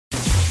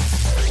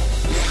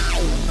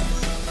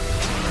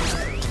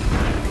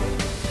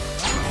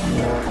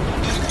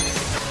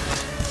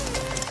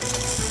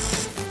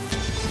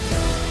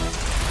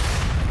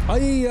哎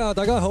呀，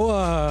大家好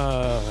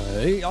啊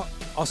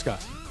！Oscar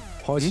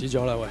開始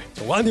咗啦，喂，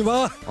仲玩電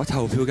話？我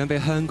投票緊俾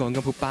香港嗰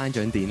部頒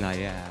獎典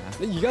禮啊！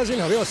你而家先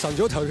投票，我晨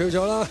早投票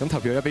咗啦。咁投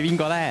票咗俾邊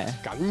個咧？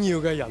緊要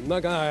嘅人啦，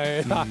梗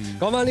係。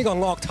講翻呢個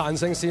樂壇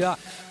盛事啦，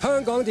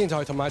香港電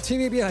台同埋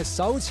TVB 係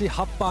首次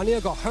合辦呢一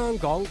個香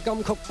港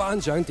金曲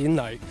頒獎典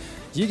禮，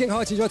已經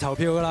開始咗投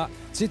票噶啦。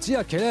截止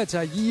日期咧就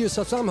係2月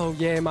13號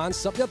夜晚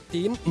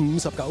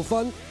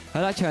11:59。係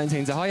啦，詳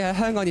情就可以喺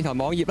香港電台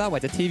網頁啦，或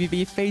者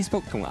TVB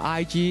Facebook 同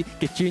IG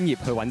嘅專頁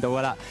去揾到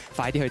噶啦，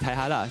快啲去睇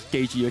下啦！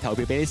記住要投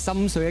票俾你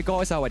心水嘅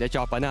歌手或者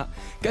作品啦。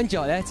跟住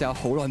落咧就有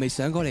好耐未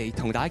上過嚟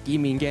同大家見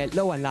面嘅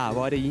露雲娜為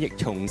我哋演繹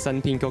重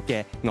新編曲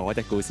嘅《我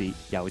的故事》，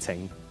有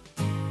請。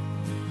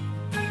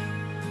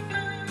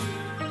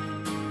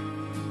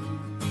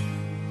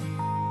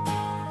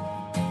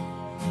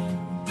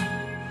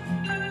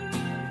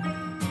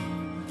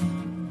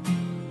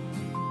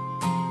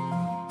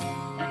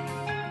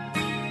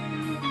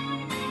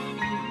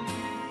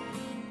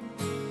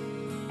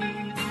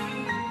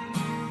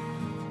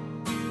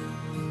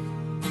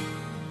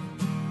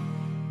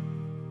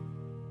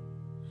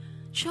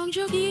創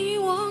作以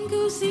往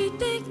故事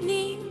的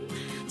臉，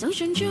走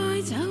進再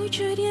走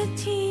出一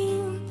天，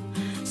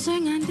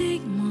雙眼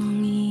的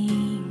茫然，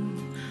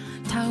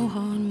偷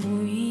看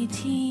每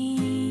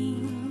天，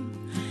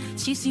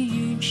似是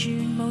完全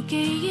無記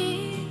憶，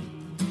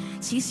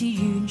似是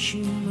完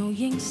全無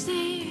認識，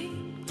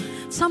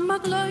沉默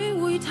裏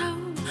回頭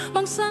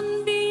望身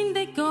邊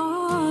的改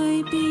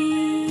變，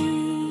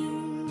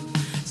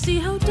時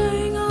候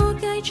對我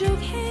繼續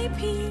欺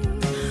騙，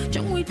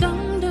總會等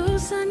到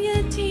新一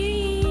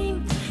天。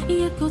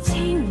一個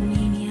青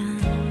年人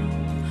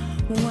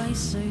為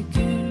誰眷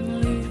戀？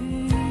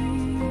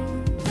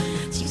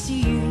似是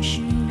完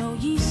全無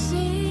意識，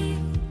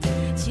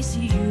似是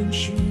完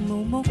全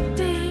無目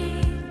的，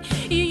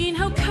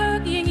然後卻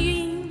仍然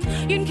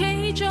願企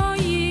在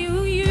遙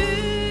遠。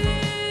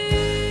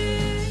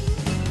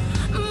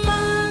問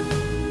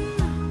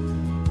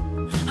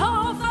可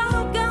否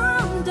感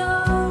到，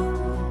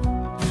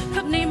給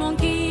你望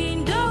見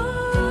到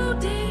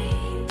的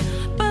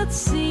不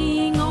是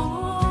我？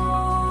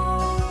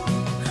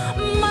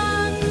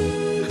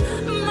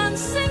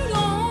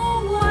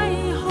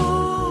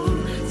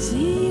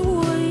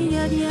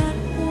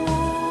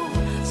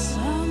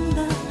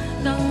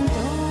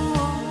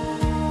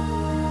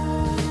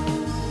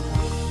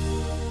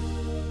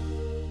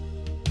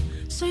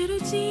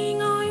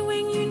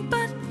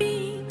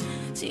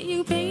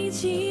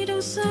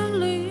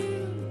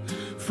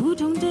苦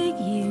痛的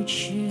謠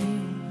傳，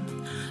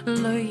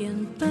淚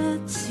人不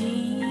止，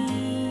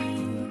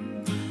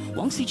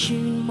往事全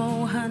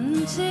無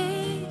痕跡，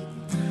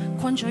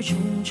困在重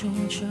重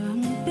牆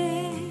壁。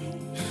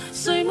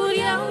誰沒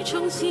有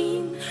從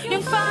前，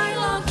讓快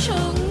樂重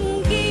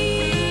建？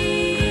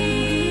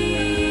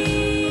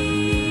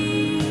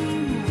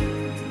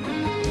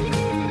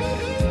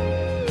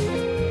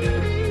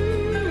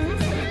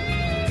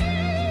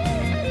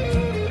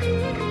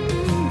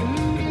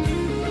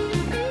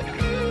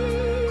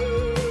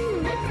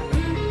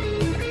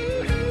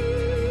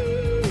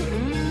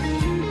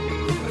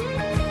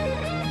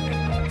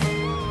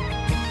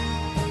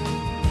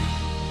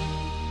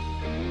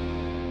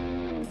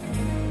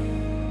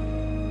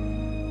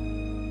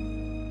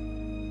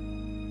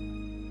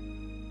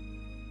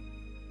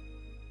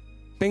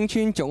冰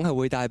川總係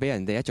會帶俾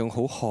人哋一種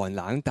好寒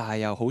冷，但係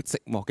又好寂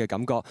寞嘅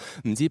感覺。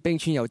唔知冰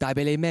川又帶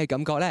俾你咩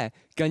感覺呢？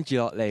跟住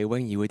落嚟，泳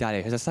兒會帶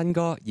嚟佢首新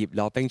歌《葉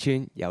落冰川》，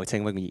有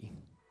請泳兒。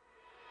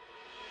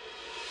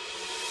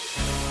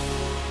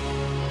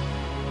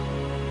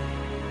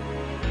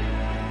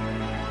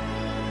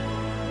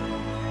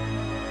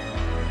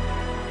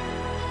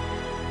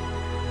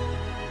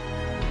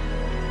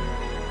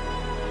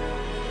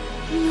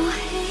我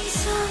起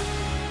身，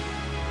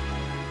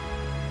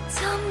站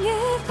於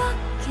北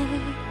極，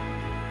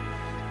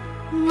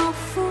我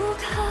呼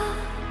吸，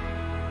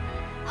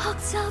學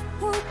習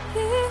活與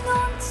安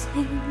靜。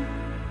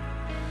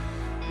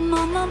茫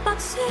茫白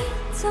雪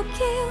就叫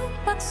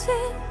白雪，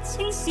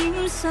請閃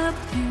爍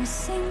如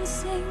星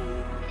星。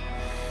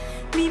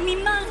綿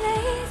綿萬里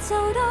就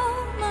到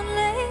萬里，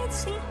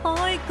請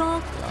海角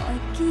來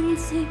見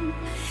證，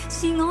是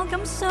我敢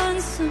相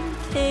信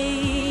奇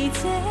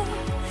蹟。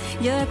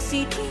若是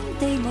天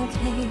地無奇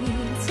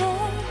蹟，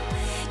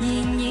然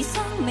而生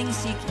命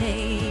是奇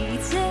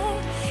蹟。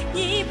葉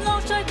落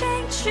在冰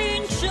川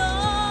中，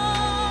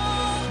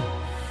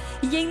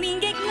迎面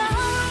極冷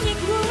亦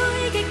會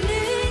極暖，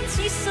只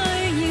需要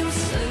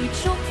誰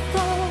祝福。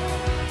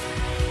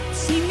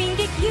前面極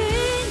遠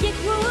亦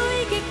會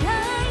極近，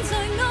在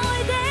愛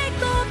的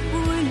不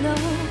會路，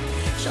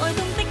再凍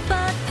的不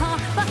怕，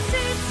白雪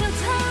就親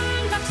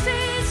白雪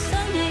想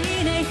起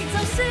你，就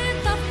算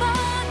白髮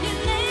願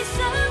你想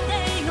你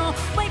我，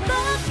為北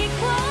極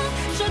光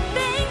在冰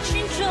川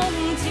中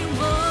跳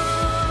舞，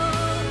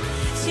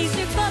是雪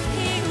花飄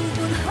半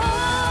空。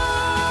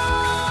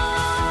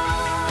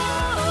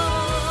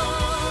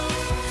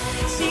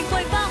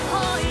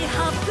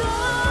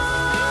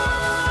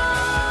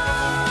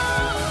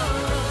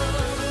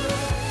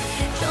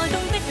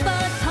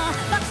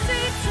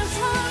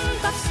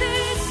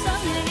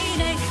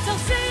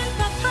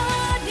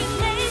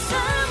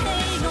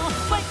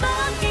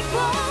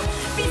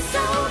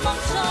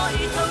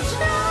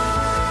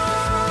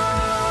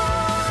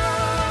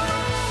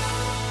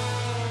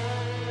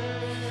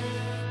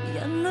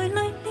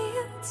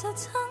就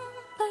撐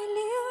累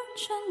了，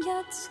將一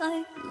切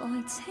來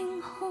清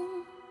空。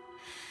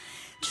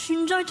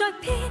存在在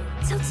變，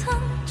就撐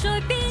在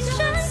變，將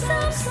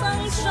三生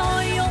再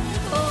擁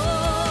抱。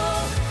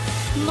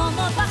茫茫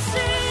白雪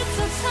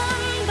就撐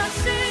白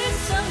雪，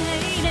想起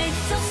你，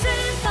就算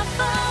白髮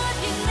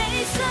願你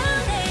想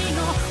你我，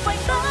為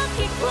不結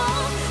果，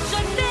在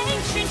冰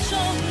川中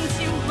眺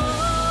望。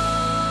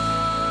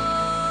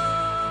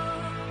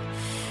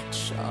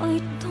再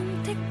凍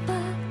的不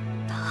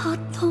怕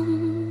凍，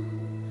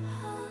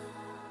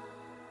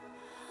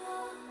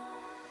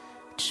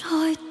再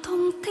凍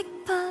的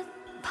不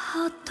怕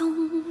凍，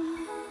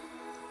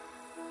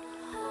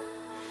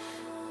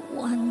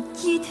還熱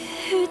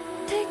血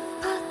的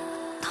不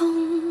痛。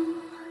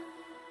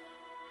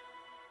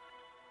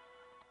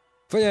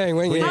歡迎泳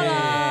兒。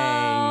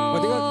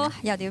Hello，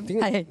又點？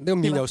係你個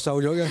面又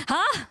瘦咗嘅嚇？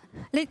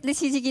你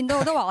次次見到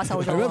我都話我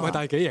瘦咗。係咩？唔係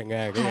大幾型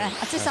嘅。係啊，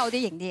即係瘦啲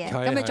型啲嘢。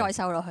咁你再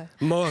瘦落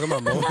去。唔好啊，咁啊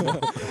唔好。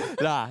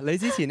嗱，你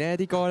之前呢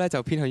啲歌咧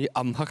就偏向於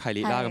暗黑系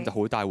列啦，咁就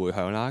好大迴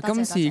響啦。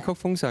今次曲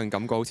風上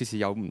感覺好似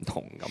有唔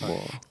同咁喎。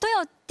都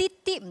有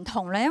啲唔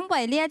同咧，因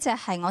為呢一隻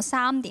係我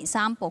3年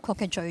3部曲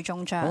嘅最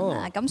終章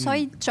啦。咁所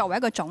以作為一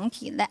個總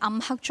結咧，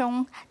暗黑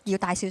中要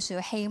帶少少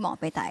希望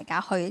俾大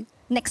家去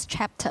next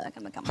chapter 咁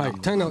嘅感覺。係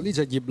聽到呢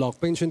隻葉落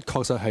冰川，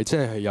確實係即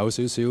係有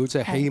少少即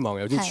係希望，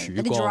有啲曙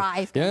光。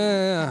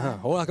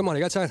好啦，咁我哋而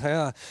家真係睇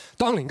下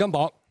當年金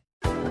榜。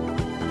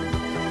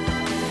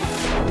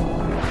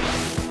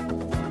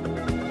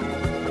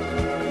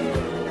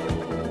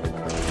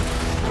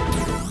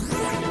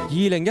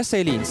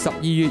2014年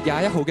12月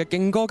21號嘅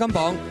勁歌金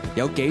榜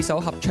有幾首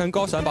合唱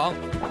歌上榜，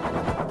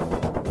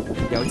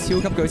有超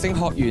級巨星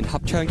學園合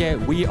唱嘅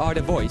We Are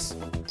The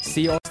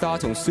Voice、C AllStar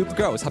同 Super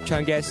Girls 合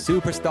唱嘅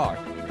Superstar，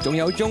 仲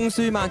有鍾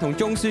舒漫同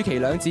鍾舒淇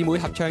兩姊妹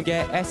合唱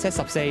嘅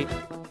SS14。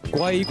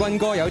季軍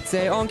歌有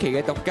謝安琪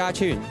嘅獨家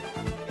村，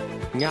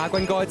亞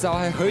軍歌就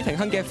係許廷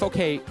鏗嘅福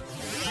氣，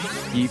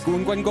而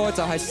冠軍歌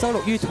就係收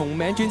錄於同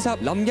名專輯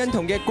林欣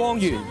彤嘅《光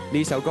源》。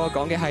呢首歌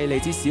講嘅係嚟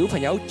自小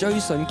朋友最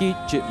純潔、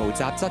絕無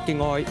雜質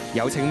嘅愛。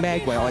有請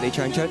Meg 為我哋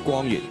唱出《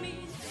光源》。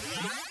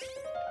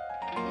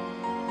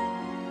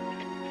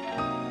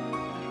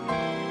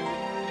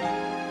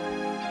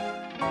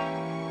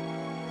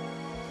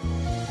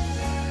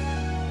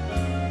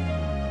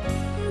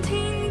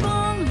天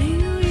光了，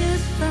一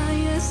塊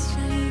一世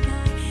界，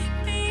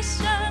悲傷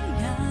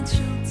也逐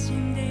漸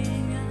地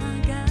瓦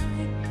解。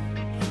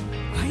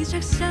攜着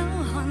手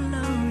看路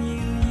遙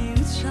遙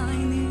在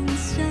亂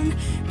身，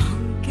忘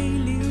記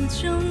了鐘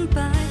擺，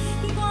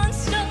關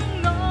心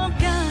我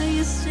加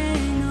一些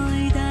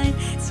愛戴，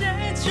這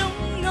種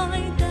愛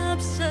踏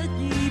實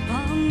而龐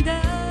大。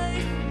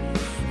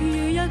如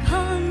若看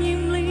厭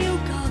了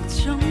各種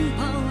破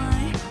壞，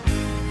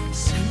純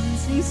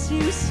正笑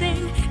聲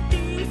顛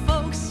覆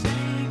世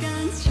間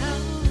醜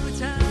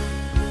態。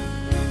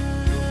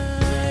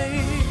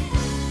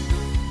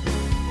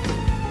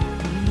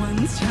雲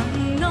層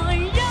內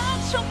一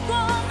束光，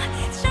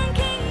將傾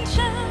出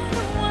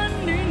溫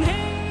暖希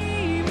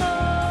望。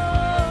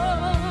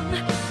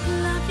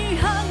立於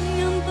黑暗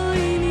背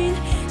面，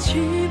儲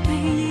備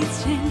熱情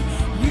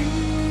如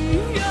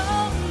湧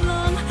浪。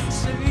誰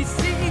是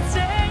這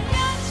一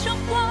束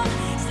光，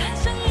散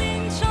sun連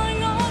在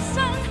我身，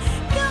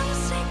金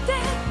色的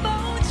寶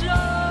藏。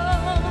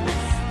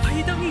唯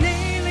獨你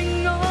令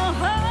我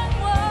向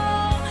往，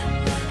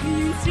願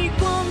至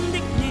光的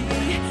你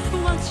畫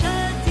出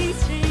天晴。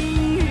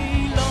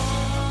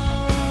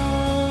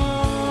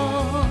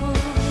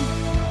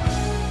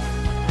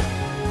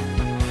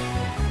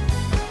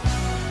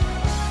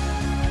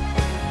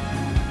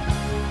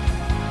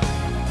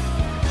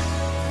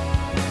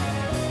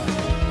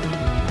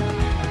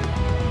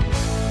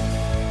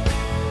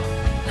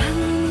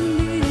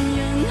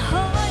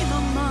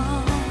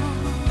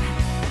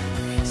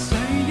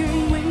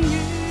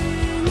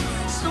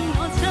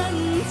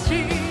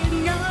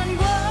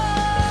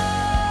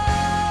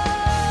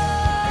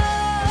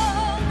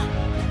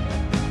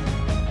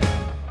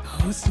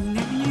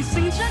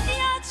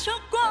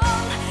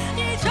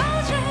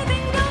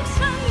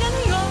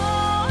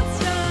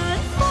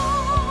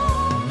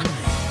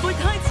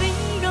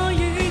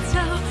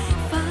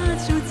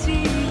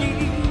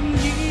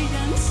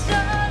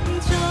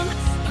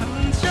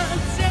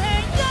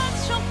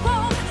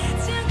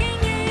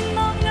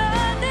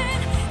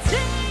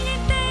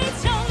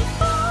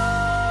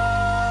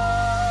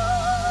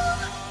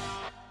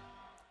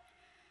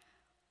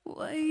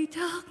唯獨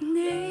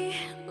你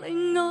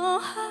令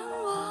我向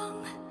往，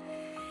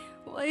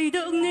唯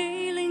獨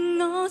你令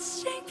我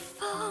釋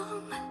放，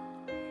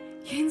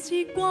願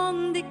至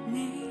光的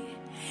你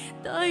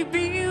代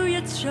表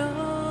一種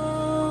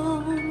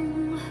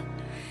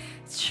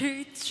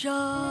茁壯。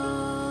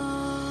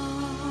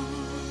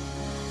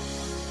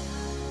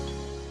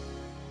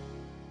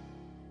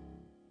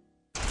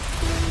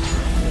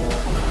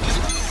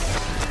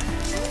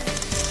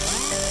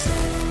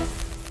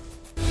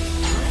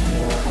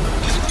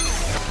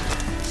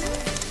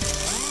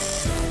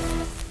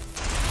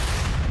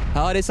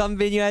我哋身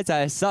邊咧就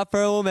係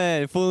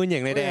Superwoman， 歡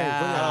迎你哋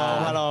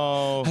啊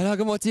 ！Hello， 係啦，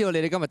咁我知道你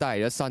哋今日帶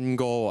嚟咗新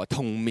歌喎，《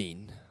童眠》。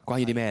關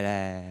於啲咩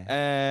咧？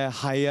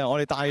係啊，我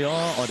哋帶咗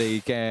我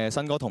哋嘅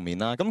新歌《童眠》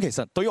啦。咁其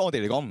實對於我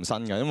哋嚟講唔新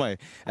嘅，因為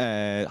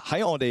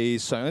喺我哋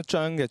上一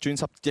張嘅專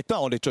輯，亦都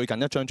係我哋最近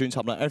一張專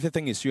輯啦，《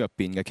Everything Is You》入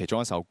邊嘅其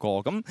中一首歌。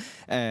咁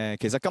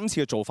其實今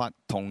次嘅做法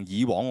同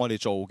以往我哋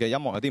做嘅音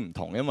樂有啲唔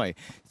同，因為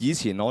以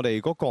前我哋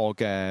嗰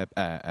個嘅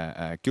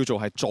叫做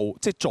係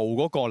做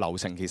嗰個流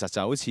程，其實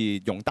就好似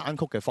用單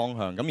曲嘅方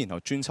向，咁然後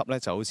專輯咧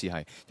就好似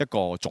係一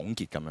個總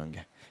結咁樣嘅。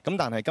咁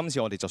但係今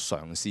次我哋就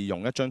嘗試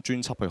用一張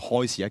專輯去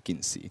開始一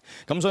件事，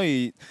咁所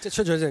以即係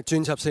出咗隻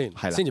專輯先，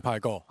係啦，先至派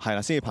歌，係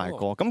啦，先至派歌。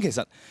咁其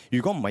實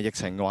如果唔係疫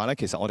情嘅話咧，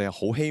其實我哋係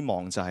好希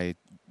望就係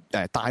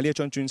帶呢一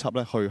張專輯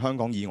咧去香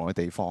港以外嘅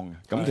地方嘅。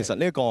咁其實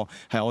呢一個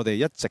係我哋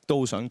一直都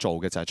好想做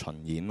嘅，就係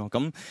巡演咯。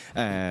咁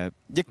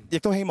亦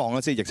都希望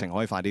咧，即係疫情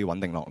可以快啲穩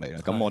定落嚟啦。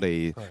咁我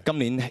哋今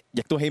年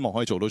亦都希望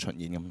可以做到巡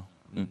演咁咯。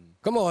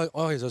咁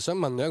我其實想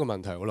問你一個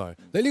問題好耐，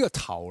你呢個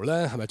頭咧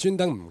係咪專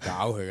登唔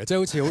搞佢嘅？即係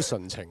好似好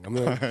純情咁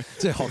樣，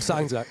即係學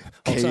生仔。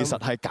其實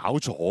係搞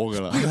咗㗎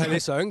啦。呢個係你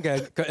想嘅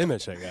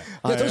image 嚟嘅。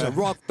因為通常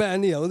rock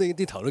band 有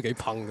啲頭都幾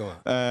烹㗎嘛。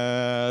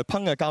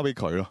烹嘅交俾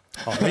佢咯。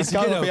你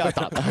交俾阿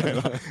達係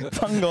啦。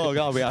烹嗰個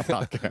交俾阿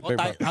達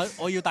嘅。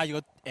我要帶住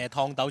個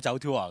燙斗走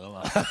tour 㗎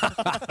嘛。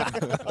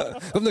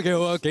咁都幾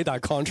好啊，幾大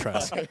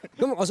contrast。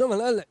咁我想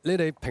問咧，你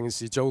哋平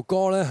時做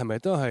歌咧係咪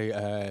都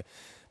係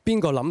邊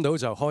個諗到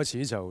就開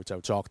始就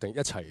作定一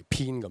齊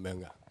編咁樣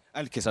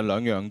㗎？其實兩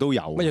樣都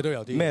有，乜嘢都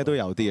有啲，咩都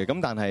有啲嘅。咁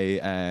但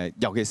係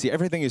尤其是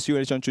Everything Is You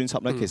呢張專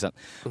輯咧，其實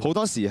好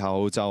多時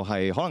候就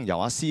係可能由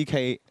阿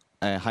CK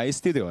喺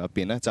studio 入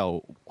邊咧，就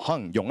可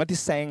能用一啲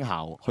聲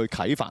效去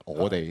啟發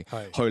我哋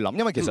去諗，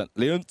因為其實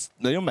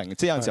你都明，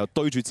即係有陣時候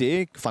對住自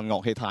己份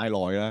樂器太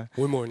耐咧，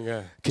會悶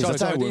嘅。其實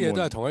真係啲嘢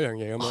都係同一樣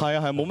嘢咁。係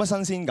啊係，冇乜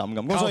新鮮感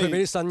咁。所以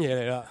俾啲新嘢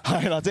嚟啦。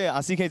係啦，即係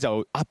阿 CK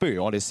就不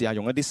如我哋試下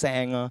用一啲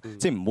聲啦，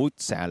即係唔好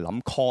成日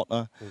諗 chord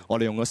啦，我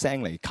哋用個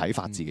聲嚟啟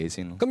發自己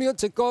先咯。咁如果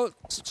隻歌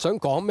想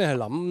講咩係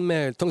諗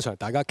咩，通常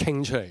大家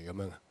傾出嚟咁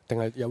樣。定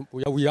係有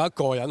一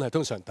個人係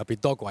通常特別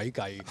多詭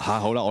計嚇，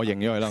好啦，我認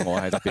咗佢啦，我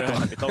係特別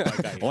多詭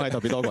計，我係特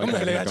別多詭計。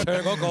咁你係唱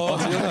嗰個，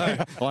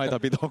我係特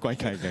別多詭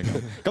計嘅。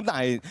咁但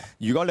係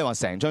如果你話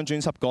成張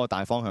專輯嗰個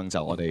大方向，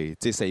就我哋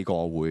即係4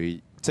個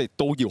會，即係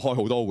都要開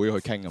好多會去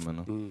傾咁樣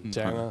咯。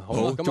正啊！好，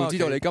咁仲知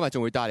道你今日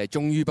仲會帶嚟《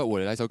終於不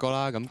回來》呢首歌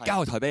啦。咁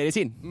交台俾你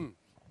先。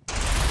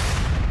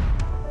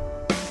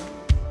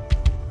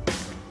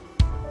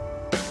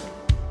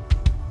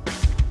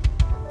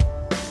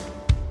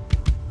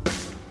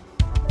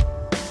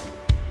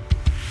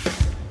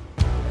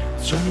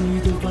終於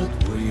都不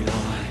回來，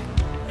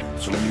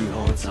終於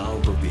可找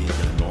到別人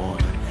愛，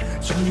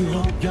終於哭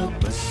泣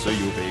不需要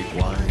被怪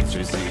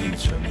罪是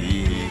場意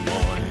外。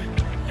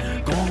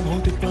講好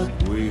的不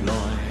回來，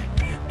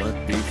不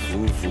必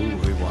苦苦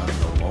去挽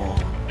留我。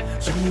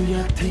終於一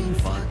天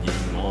發現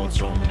我仲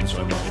在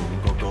某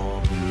個角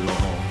落，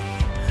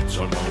在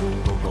某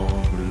個角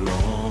落，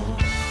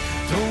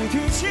逃脫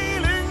痴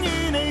戀與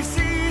你撕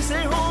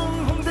寫空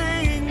空的愛。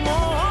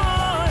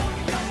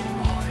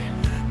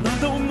難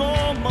道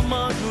我默默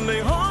離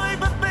開，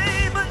不悲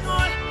不哀？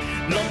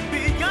臨別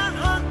一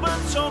刻不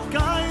作解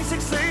釋，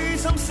死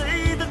心死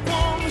得光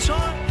彩，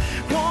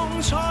光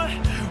彩，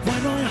懷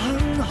內狠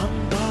狠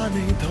把你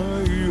推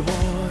開。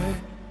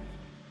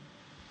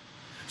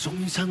終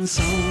於親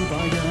手把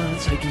一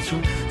切結束，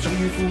終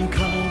於呼吸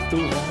都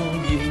可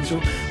以慶祝，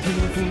天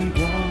寬廣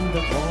得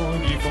可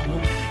以放空，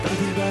今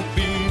天不必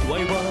委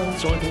屈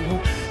再痛哭，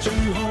終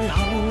於開口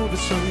不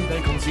需抵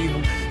抗指控，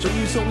終於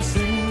甦醒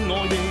我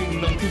亦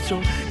能貼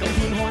中，今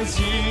天開始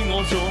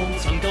我逐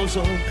層救贖，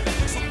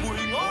拾回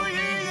我與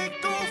翼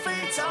高飛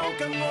找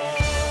緊我，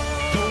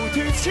逃脫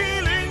痴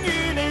戀與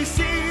你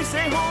撕寫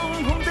空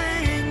空的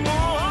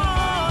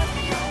愛，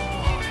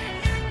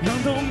難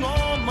道我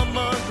默默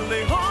離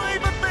開？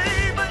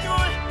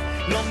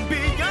臨別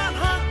一刻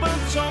不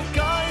作解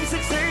釋，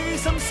死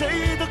心死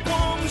得光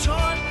彩，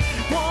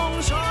光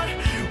彩，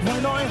懷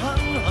內狠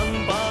狠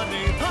把你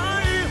推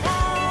開。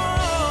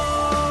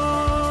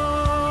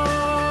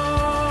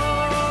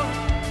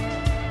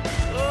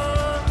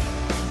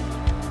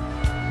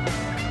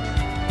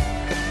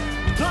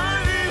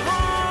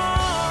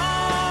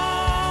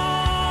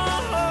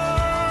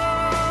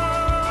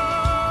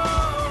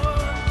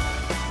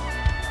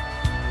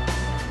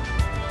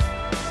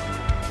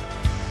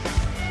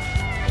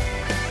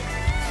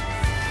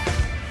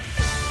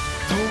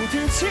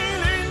痴戀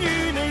與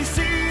你撕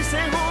寫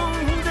空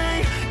空的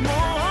愛，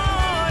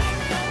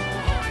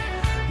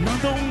難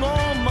道我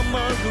默默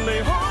離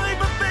開，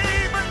不悲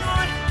不哀？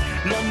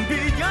臨別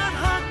一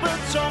刻不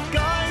作解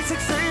釋，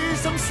死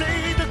心死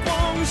得光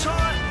彩，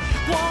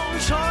光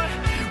彩，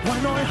懷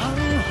內狠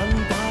狠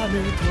把你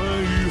推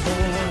開。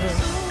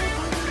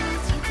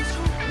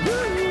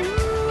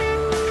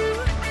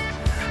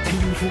天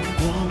寬廣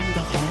得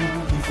可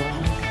以放。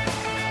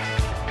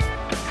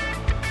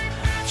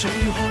終於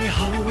開口，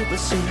不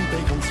需抵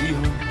抗指控。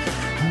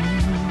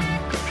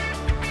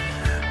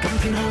今天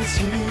天開始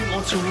我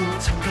做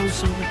曾夠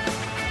信，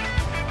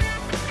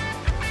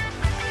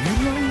原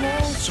來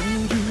我終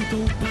於都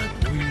不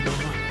回來，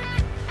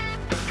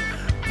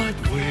不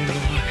回來，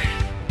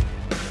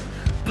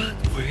不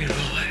回來，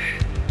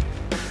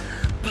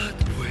不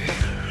回來。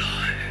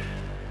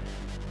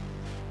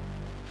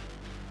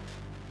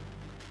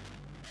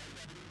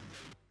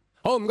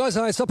好，唔該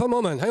晒 Super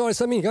Moment， 喺我哋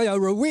身邊而家有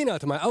Rowena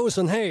同埋歐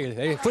信希，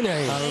歡迎。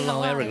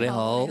Hello Eric 你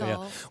好。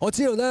我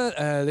知道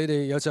咧，你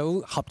哋有首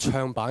合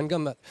唱版，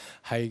今日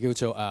係叫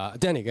做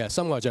Danny 嘅《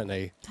深愛着你》。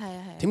係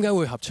啊係。點解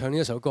會合唱呢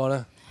一首歌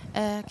咧？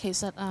其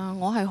實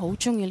我係好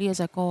中意呢一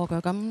隻歌嘅，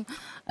咁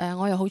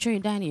我又好中意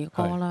Danny 嘅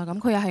歌啦，咁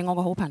佢又係我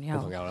個好朋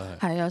友，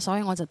係啊，所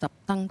以我就特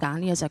登揀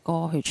呢一隻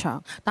歌去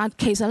唱。但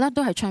其實咧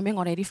都係唱俾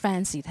我哋啲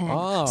fans 聽，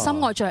深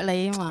愛着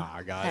你啊嘛。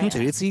咁除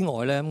咗之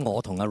外咧，我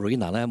同阿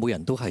Rowena 咧，每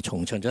人都係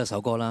重唱咗一首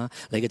歌啦。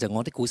你嘅就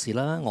我的故事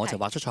啦，我就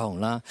畫出彩虹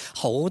啦。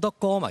好多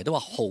歌迷都話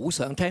好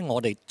想聽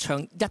我哋唱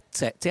一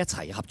隻，即係一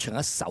齊合唱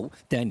一首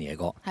Danny 嘅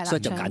歌，所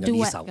以就揀咗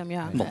呢首，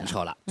冇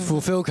錯啦。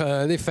fulfill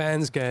佢啲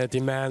fans 嘅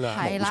demand 啊，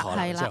係啦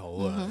係啦。好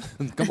啊！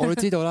咁我都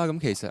知道啦。咁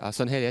其實阿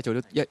信希你一早都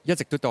一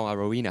直都當阿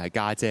Rowena 係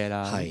家姐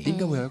啦。點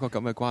解會有一個咁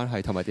嘅關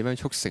係，同埋點樣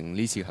促成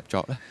呢次合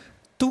作咧？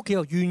都幾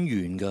有淵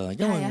源㗎，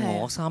因為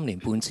我3年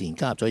半前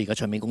加入咗而家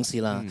唱片公司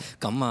啦。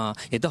咁啊，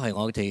亦都係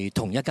我哋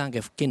同一間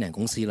嘅經理人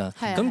公司啦。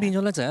咁變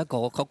咗咧就係一個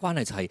關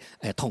係就係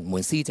同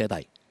門師姐弟。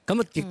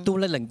咁啊，亦都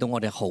咧令到我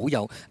哋好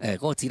有嗰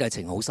個姊弟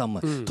情好深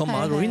啊。同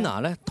埋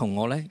Rowena 咧同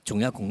我咧仲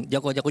有一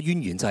個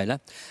淵源就係咧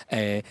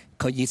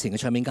佢以前嘅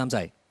唱片監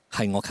製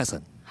係我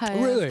cousin。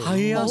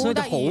係啊，所以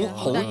都好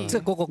即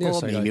係嗰個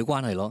微妙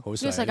關係咯。呢個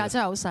世界真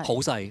係好細，好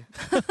細。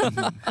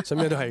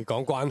所以都係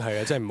講關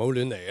係啊，真係唔好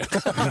亂嚟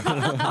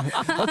啊！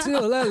我知道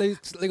咧，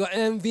你個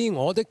MV《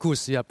我的故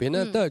事》入邊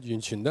咧，都係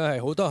完全都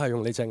係好多係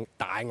用你隻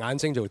大眼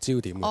睛做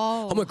焦點嘅。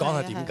可唔可以講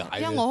下點解？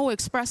因為我好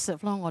expressive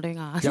咯，我啲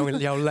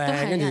眼又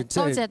靚，跟住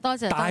多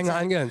謝大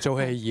眼嘅人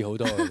做戲易好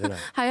多真係。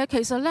係啊，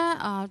其實咧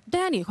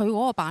Danny 佢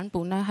嗰個版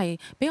本咧係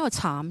比較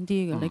慘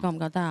啲嘅，你覺唔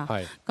覺得啊？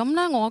係。咁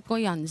咧，我個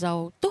人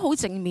就都好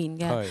正面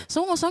嘅。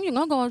所以我想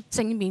用一個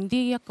正面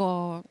啲一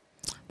個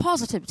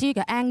positive 啲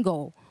嘅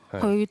angle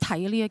去睇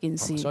呢一件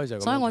事，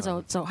所以我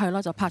就係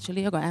咯，就拍咗呢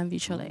一個 MV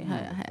出嚟，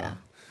係啊。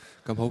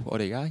咁好，我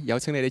哋而家有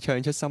請你哋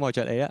唱出《深愛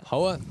着你》啊！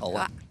好啊，好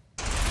啊。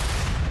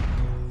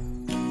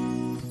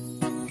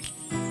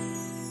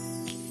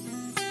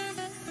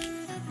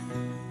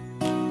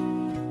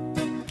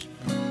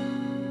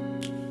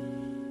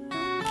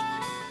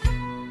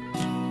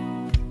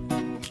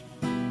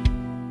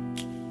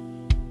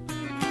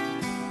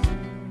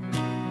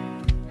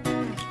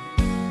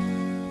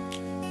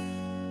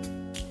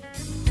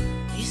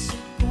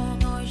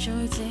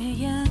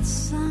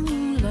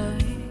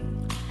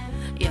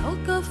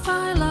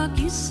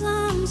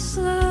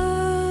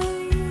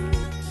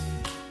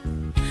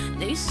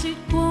你說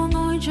過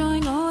愛在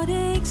我的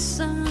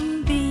身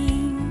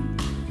邊，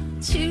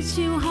悄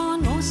悄看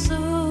我熟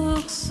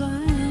睡。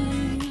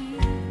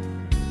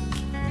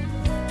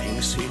聽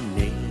說你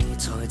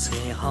在這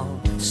刻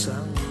想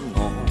我，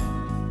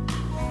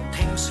聽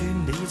說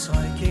你在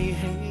記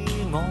起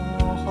我，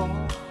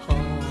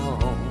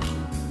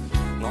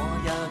我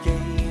也記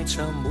着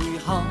每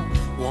刻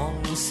往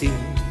事，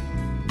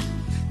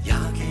也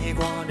記掛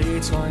你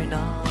在哪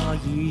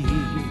兒。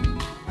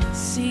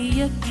時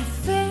日如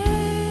飛，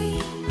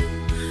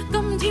今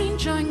天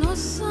在我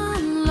心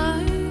裏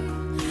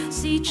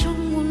是充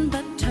滿不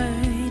退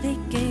的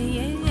記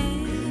憶。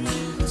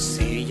時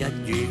日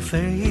如飛，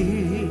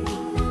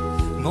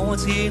我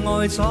摯愛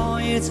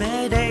在這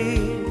地，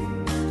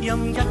任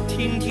一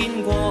天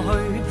天過去，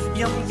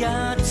任一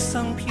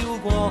生飄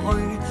過去，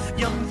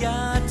任一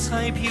切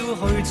飄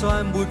去，再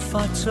沒法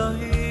追。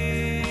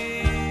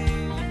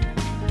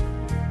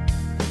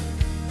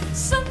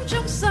心中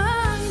想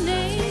你，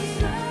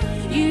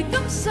如今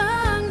想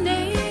你，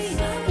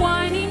懷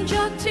念昨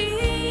天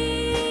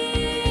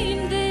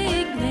的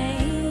你，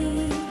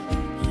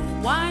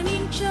懷念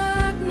着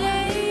你，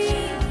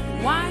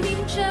懷念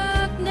着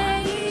你，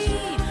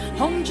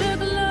紅着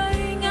淚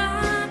眼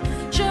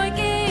再記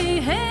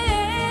起。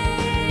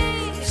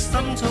心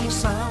中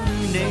想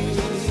你，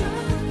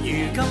如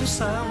今想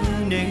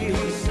你，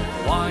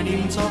懷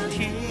念昨天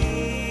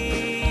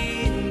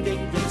的一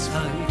切，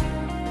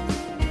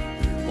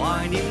懷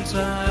念着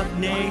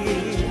你，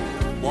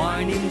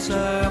懷念着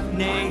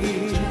你，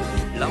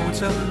流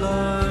着淚，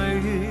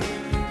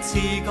自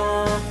覺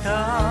得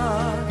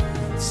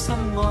深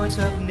愛着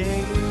你。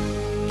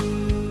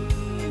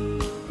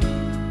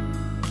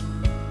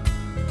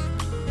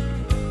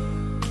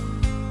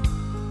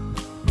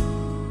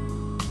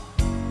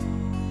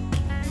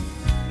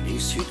你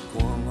說過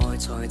愛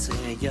在這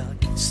一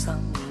生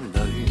裏，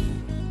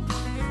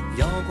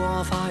有過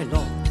快樂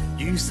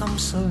與心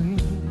碎。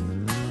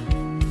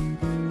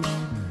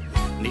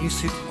你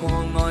說過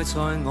愛在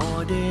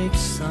我的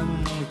身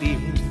邊，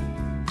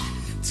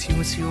悄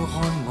悄看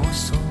我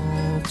熟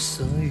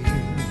睡。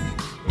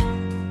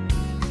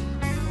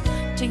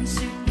聽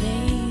說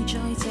你在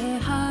這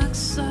刻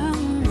想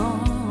我，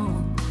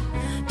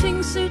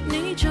聽說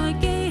你在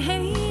記起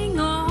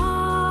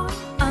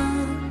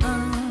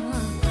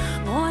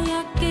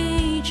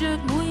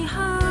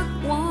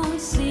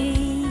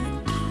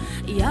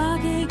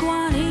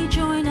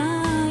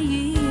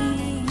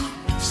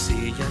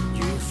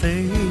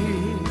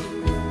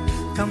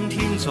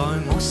在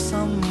我心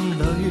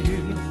裏，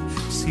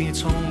是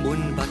充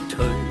滿不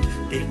退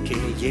的記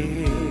憶。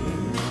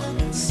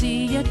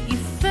時日如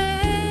飛，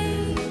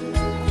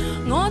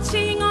我似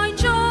愛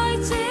在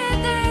這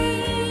地，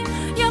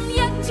任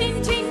一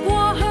天天過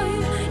去，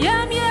任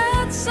一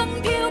生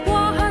飄過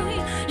去，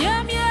任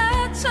一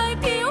切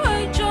飄去，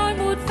再沒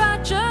法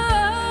追。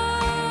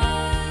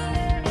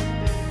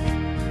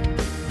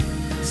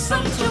心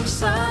中想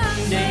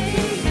你，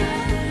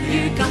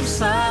如今想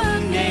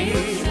你，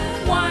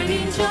懷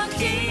念昨天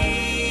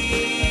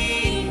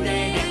的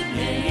你，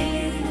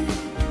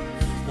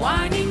懷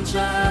念着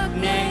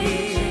你，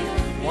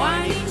懷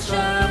念着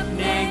你，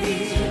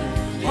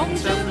紅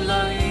着淚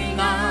眼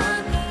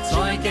再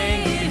記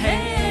起。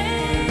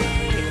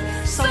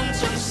心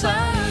中想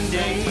你，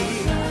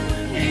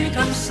如今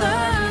想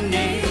你，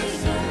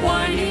懷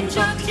念昨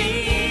天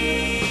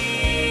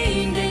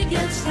的一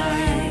切，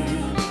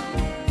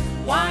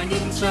懷念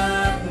着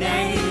你，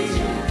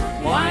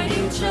懷念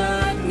着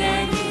你，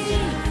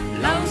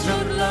流着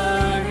淚，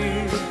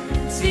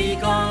自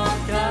覺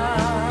得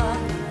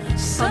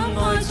深愛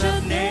着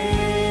你。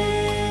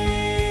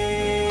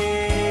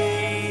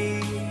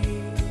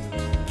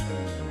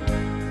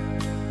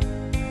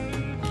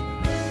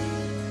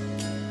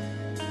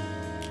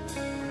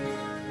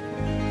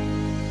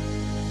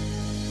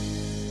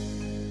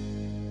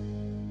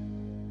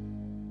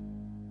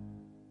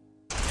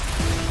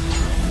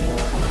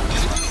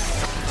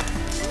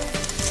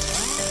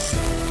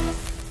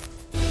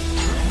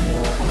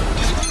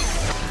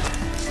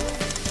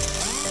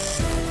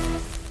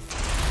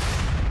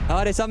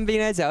我哋身邊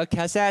咧就有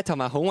Cassette 同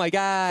埋孔偉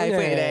佳，歡迎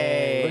你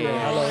哋。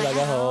Hello， 大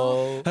家好。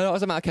係咯，我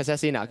想問下 Cassette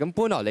先啊。咁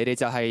本來你哋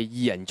就係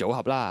二人組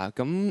合啦，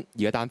咁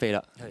而家單飛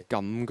啦，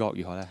感覺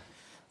如何咧？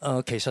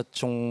其實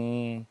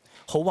仲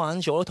好玩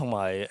咗，同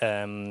埋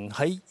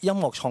喺音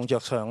樂創作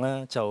上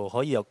咧就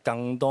可以有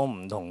更多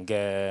唔同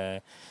嘅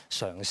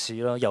嘗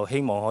試啦，又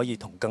希望可以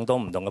同更多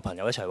唔同嘅朋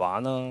友一齊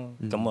玩啦。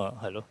咁啊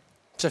係咯。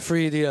即係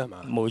free 啲啦，係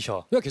嘛？冇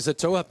錯，因為其實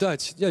組合都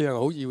係一樣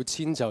好要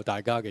遷就大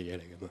家嘅嘢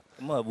嚟㗎嘛。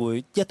咁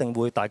啊一定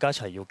會大家一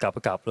齊要夾一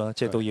夾啦，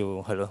即係都要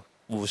係咯，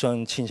互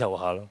相遷就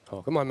下咯。好，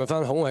咁問問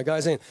翻孔偉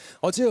佳先。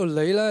我知道你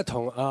咧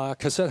同阿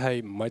Cassette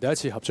係唔係第一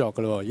次合作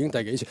㗎咯？已經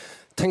第幾次？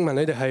聽聞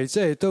你哋係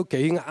即係都幾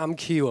啱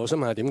key 喎。我想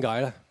問下點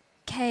解咧？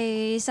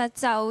其實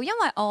就因為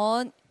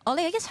我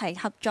哋一齊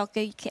合作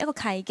嘅一個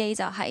契機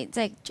就係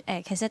即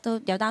係其實都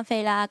有單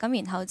飛啦，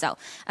咁然後就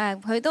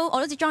我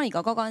都知 Johnny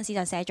哥哥嗰陣時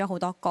就寫咗好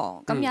多歌，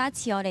咁有一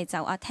次我哋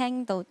就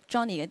聽到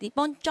Johnny 嗰啲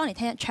幫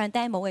Johnny 唱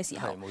demo 嘅時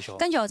候，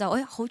跟住我就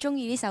好中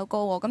意呢首歌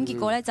喎，咁結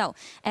果咧就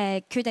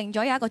決定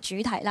咗有一個主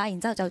題啦，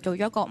然之後就做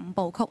咗一個5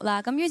部曲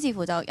啦，咁於是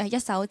乎就一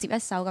首接一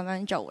首咁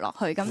樣做落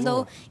去，咁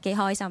都幾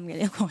開心嘅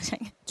呢個過程。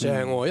正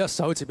喎，一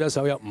首接一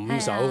首有5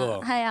首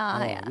喎。係啊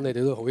係啊。咁你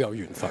哋都好有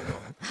緣分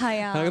喎。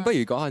係啊。咁不如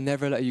講下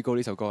Never Let You Go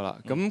呢首歌啦。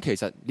咁其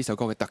實呢首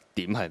歌嘅特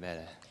點係咩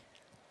咧？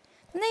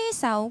呢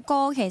首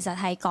歌其實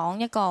係講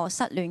一個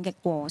失戀嘅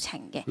過程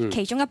嘅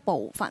其中一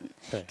部分。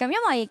咁因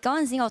為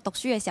嗰陣時我讀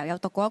書嘅時候有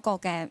讀過一個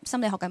嘅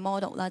心理學嘅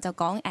model 啦，就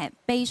講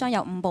悲傷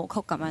有5部曲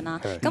咁樣啦。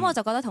咁我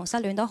就覺得同失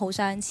戀都好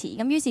相似。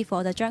咁於是乎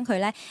我就將佢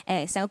咧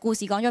成個故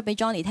事講咗俾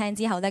Johnny 聽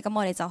之後咧，咁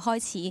我哋就開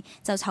始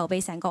就籌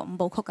備成個5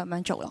部曲咁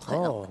樣做落去。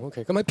哦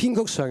 ，OK。咁喺編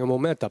曲上有冇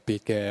咩特別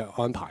嘅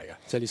安排嘅？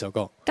即係呢首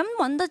歌。咁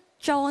揾得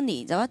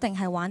Johnny 就一定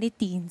係玩啲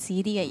電子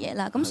啲嘅嘢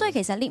啦。咁所以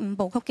其實呢5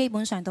部曲基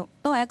本上都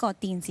係一個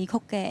電子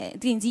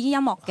音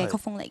樂嘅曲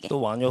風嚟嘅。都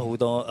玩咗好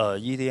多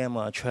EDM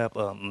啊、trap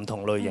啊，唔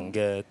同類型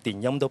嘅電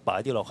音都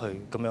擺啲落去，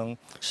咁樣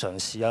嘗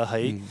試下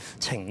喺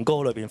情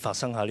歌裏邊發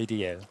生下呢啲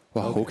嘢。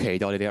哇，好期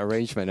待你哋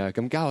arrangement 啊！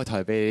咁交個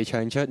台俾你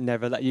唱出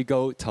Never Let You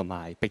Go 同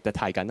埋逼得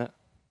太緊啦。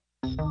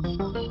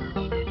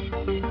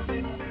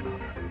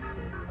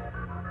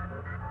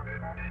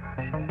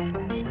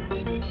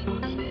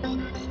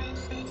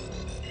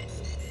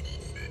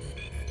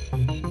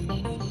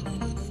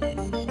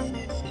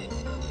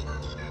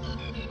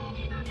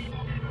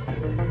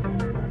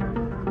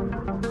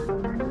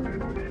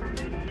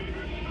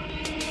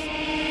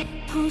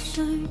破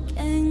碎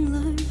鏡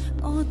裏，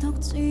我獨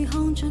自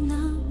看着那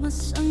陌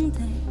生的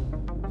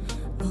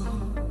我，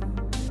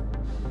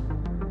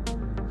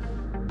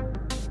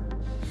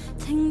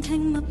聽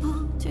聽脈搏，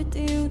脫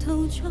掉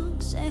套裝，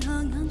寫下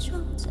眼妝，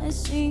這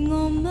是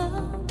我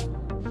嗎？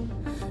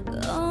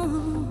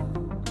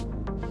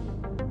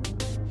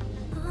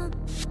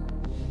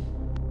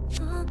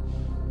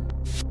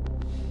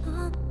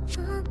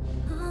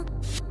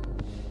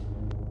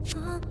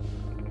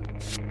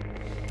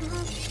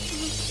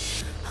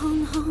看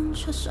看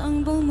桌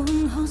上布滿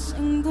學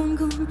成半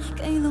罐，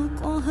記錄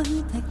過去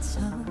的習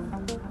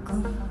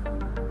慣。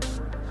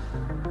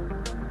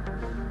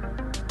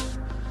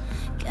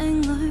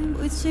鏡裏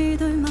每次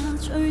對罵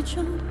最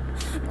終，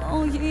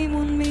我已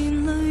滿面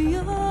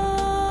淚湧。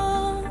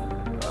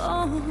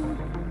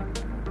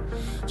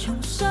從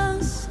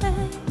相識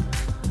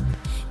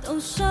到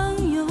相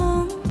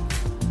擁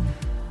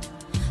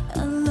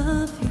 ，I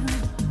love you。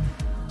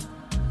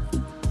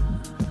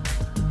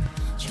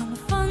從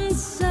分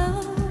手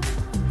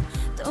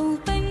到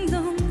冰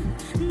凍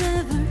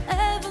 ，Never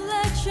ever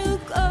let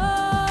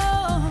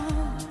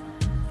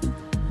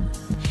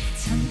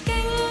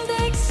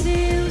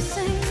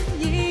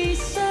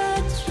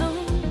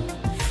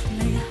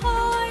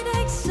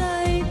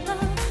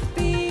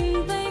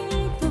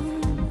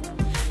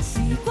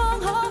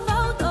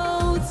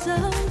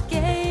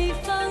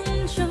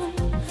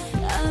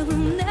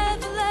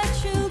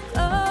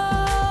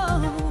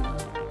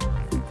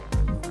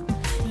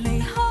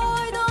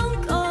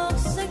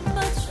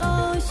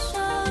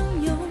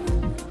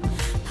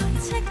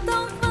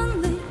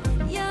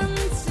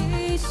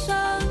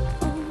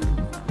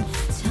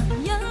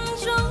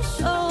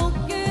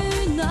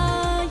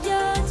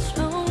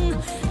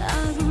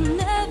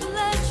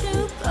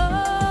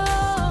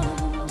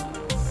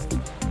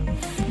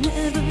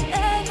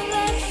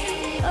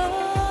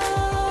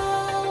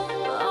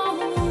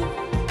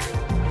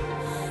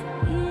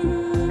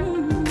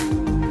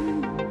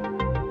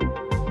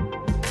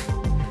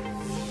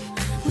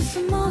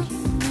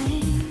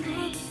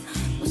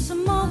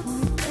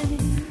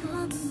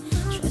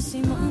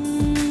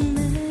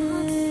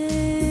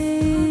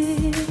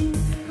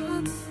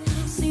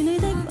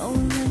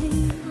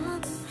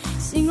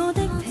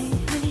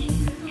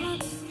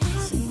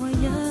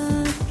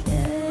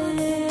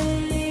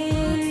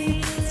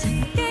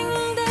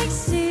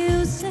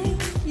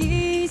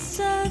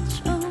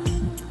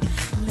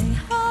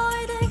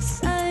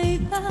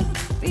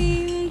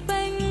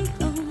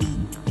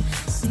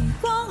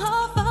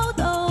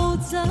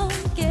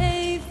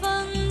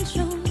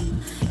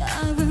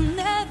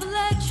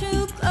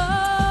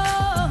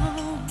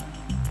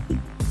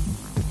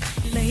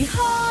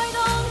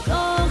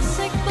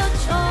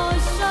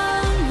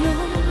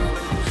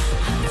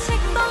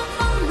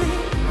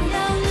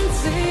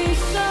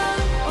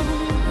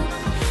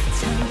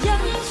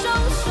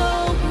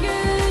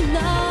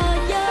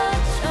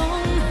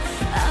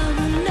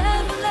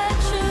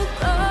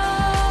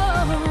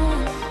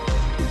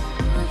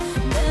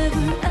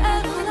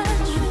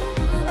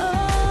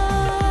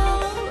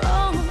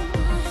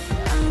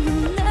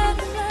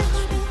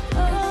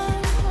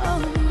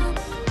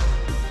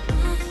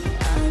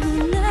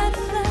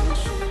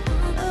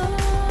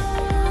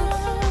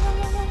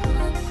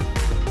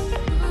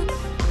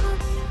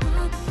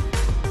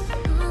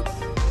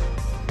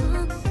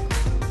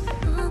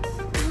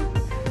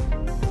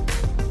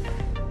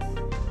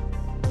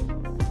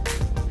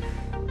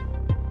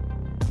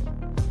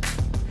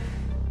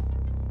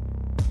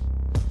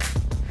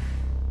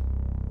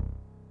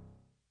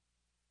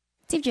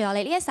接住落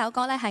嚟呢一首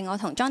歌咧，係我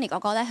同 Johnny 哥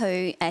哥咧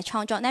去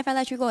創作 Never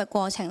Let You Go 嘅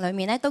過程裏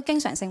面咧，都經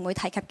常性會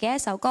提及嘅一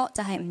首歌，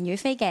就係吳雨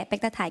霏嘅《逼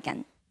得太緊》。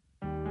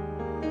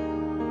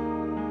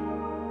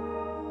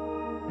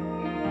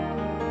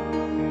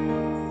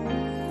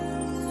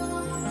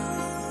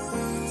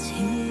情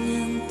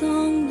人當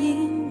然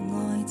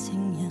愛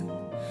情人，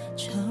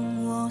長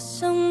和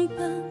心不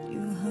要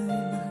去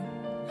問，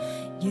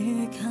如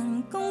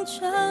勤工獎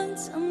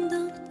怎得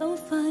到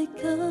快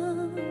感？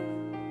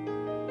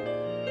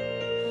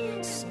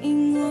是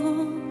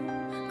我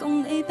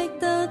共你逼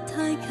得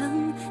太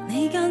近，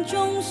你間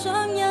中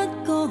想一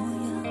個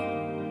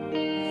人，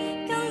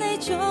跟你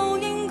早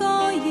應該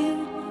要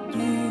如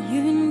願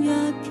若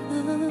近。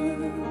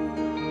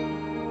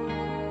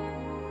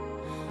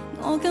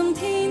我今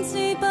天知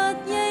不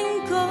應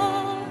該，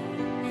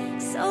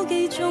手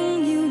機中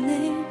要你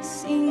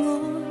是我，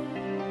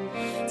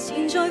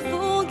纏在附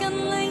近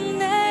令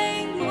你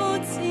沒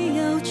自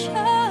由出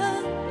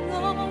我，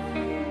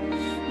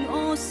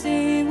我是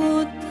活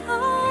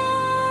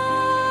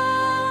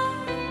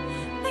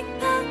逼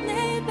得你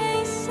被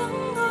深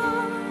愛，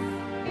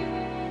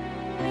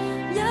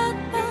一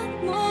不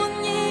滿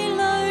意淚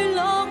落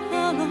下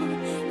來，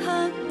嚇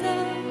得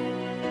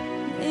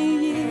你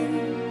要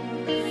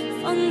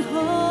分開。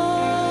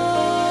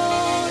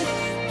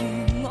如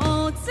我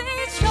知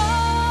錯，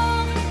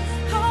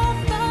可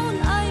否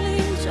乃戀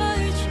最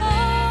初，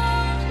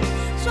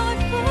再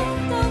苦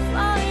都快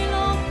樂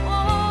過，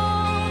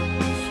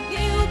要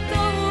告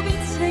別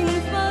懲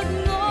罰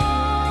我，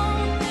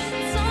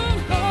怎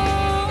可？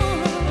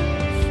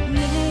你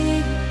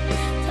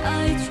太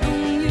重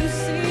要是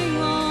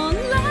我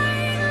淚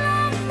落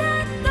得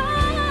多，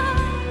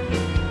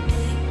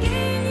見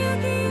要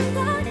見得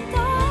多，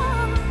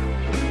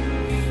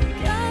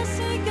假使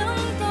感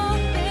覺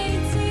被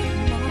折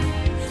磨，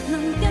能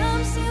減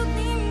少點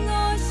愛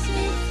是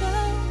否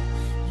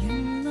原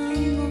諒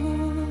我？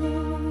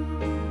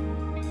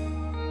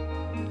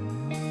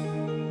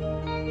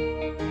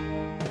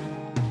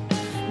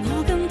我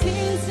今天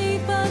知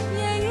不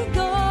應該，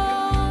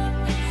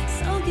手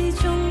機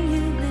中要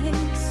你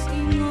是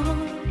我，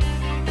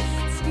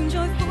纏在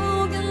附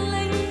近令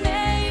你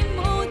沒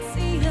自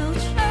由出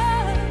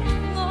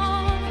我，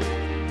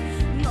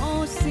我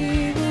是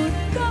活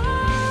該，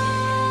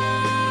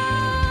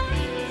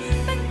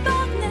逼得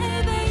你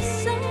被深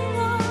愛，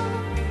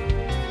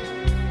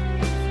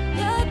一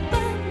不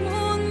滿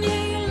意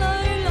淚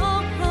落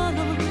下來，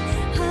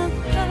嚇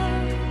得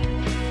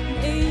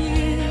你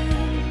要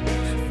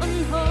分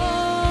開。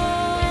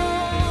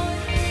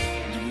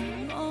如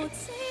我知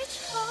錯，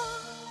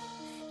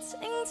請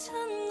親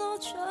我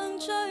像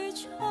最初，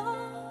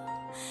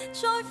再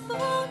苦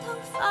都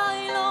快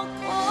樂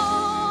過，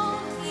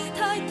太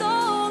多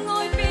愛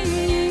便嫌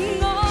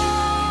我，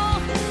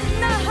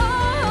那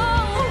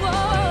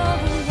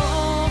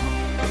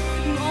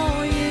我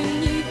願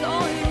意改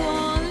過，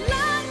兩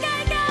計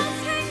較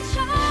清楚，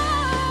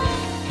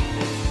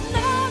哪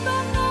個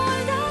愛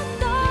得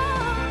多，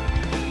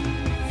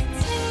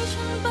青春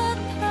不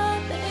怕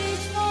被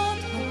蹉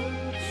跎，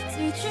自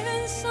尊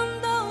心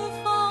都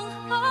放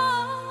開，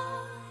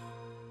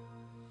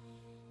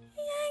認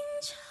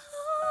錯。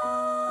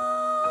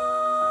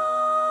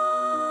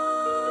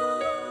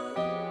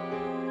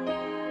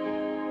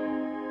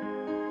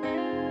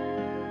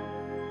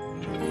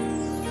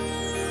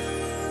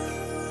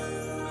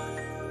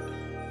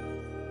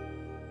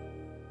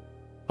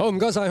好，唔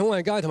該晒孔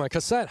維佳同埋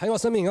Cassette 喺我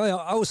身邊，而家有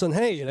歐順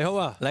熙，你好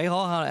啊！你好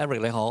啊 Eric，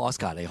 你好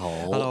Oscar， 你好。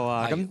Hello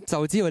啊，係咁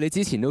就知道你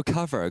之前都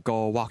cover 過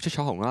畫出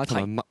彩虹啦，同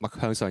埋默默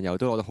向上游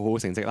都攞到好好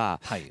成績啦。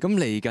係咁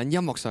嚟緊音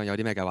樂上有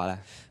啲咩計劃咧？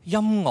音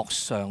樂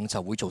上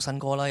就會做新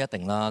歌啦，一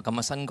定啦。咁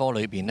啊新歌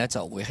裏邊咧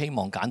就會希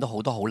望揀到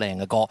好多好靚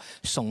嘅歌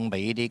送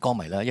俾啲歌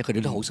迷啦，因為佢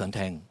哋都好想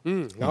聽。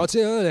嗱，我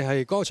知道你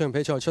係歌唱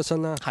比賽出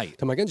身啦，係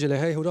同埋跟住你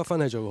喺好多婚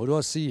禮做好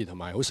多司儀，同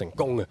埋好成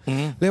功嘅。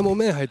嗯你有冇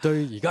咩係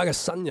對而家嘅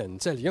新人，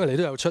即係因為你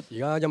都有出而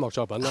家音樂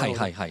作品啦，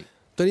係。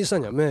對啲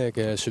新人咩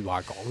嘅説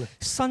話講咧？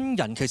新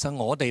人其實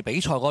我哋比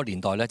賽嗰個年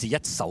代咧，就一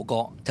首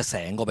歌就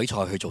成個比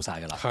賽去做晒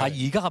㗎啦。但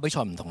係而家嘅比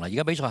賽唔同啦，而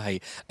家比賽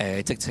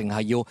係直情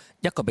係要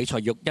一個比賽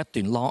要一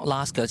段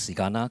last 嘅時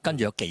間啦，跟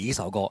住有幾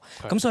首歌。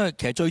咁所以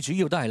其實最主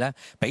要都係咧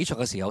比賽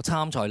嘅時候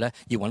參賽咧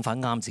要揾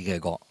翻啱自己嘅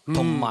歌，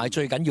同埋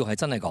最緊要係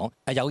真係講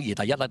友誼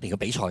第一，一定要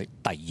比賽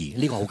第二，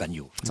呢個好緊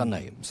要，真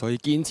係。所以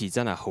堅持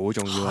真係好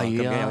重要啊！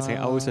咁嘅有請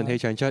歐順熙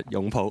唱出《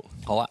擁抱》。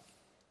好啊！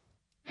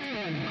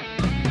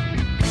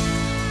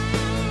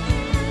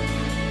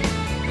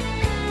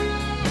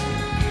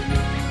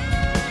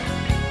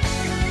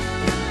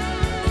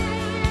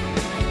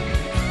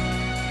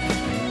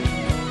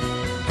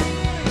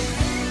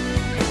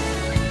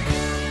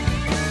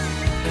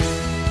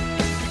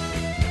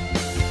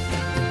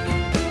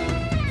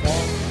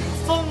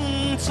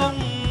中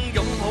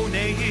擁抱你，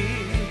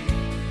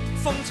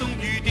風中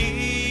雨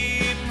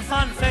點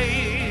翻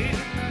飛，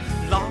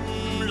冷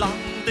冷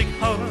的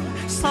向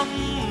心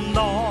內。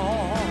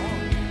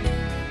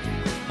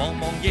茫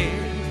茫夜，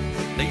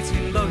離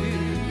情淚，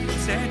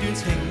這段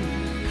情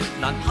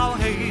難拋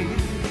棄，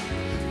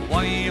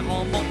為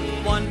何夢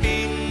幻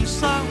變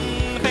傷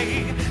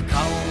悲，求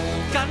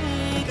緊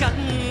緊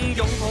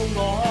擁抱我，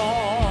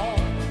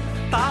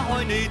打開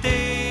你的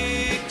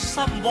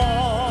心窩，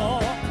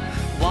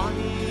挽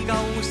救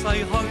逝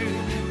去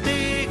的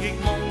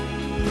夢。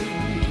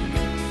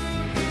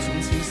從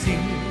前事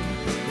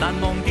難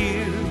忘掉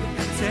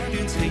這段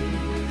情，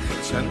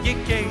長憶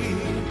記，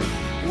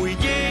回憶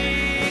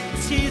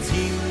痴纏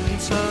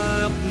着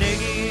你。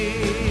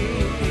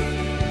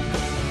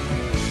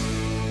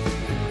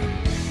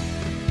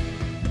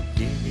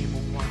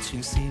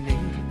全是你，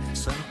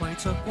常圍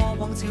着過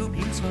往照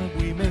片再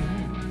回味，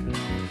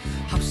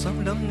合上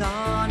兩眼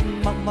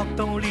默默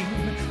悼念，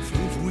苦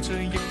苦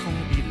追憶痛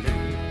別離。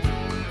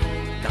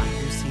但願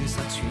現實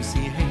全是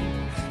戲，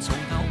從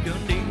頭讓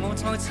你我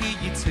再次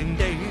熱情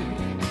地，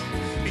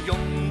用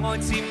愛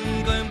佔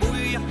據每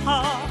一刻，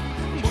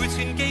每寸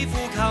肌膚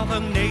靠向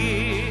你。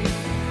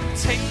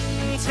請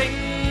請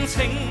請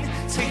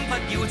請不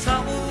要走，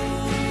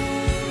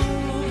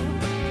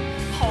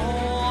可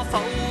否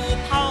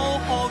拋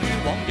開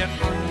往日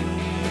恨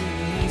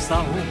仇，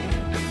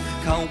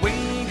求永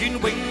遠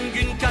永遠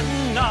緊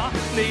握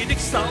你的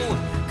手，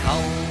求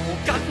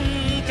緊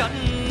緊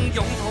擁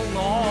抱我，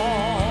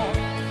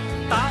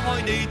打開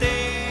你的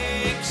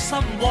心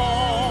窩，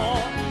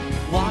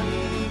挽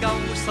救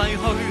逝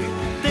去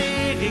的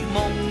夢。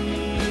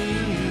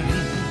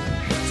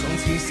從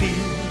前事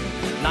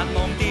難忘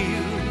掉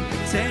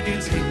這段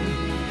情，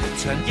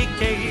長憶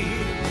記，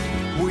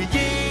回憶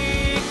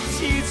痴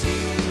纏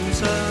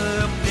着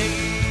你。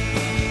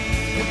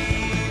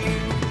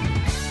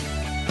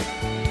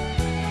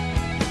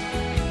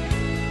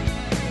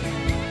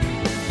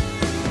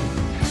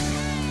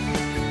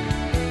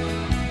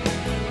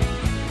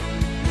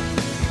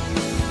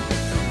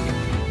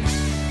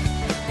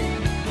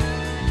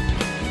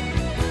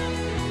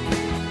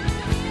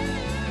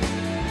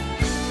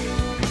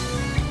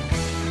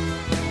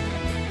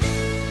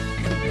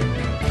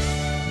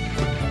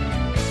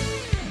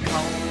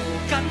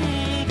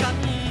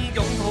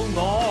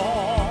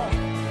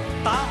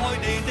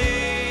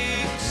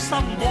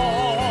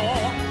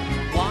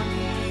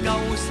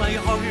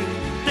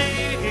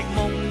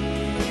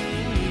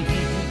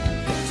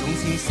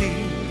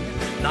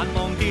難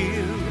忘掉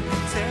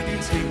這段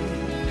情，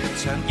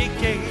長憶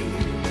記，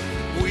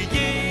回憶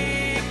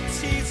痴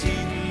纏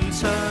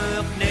着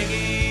你。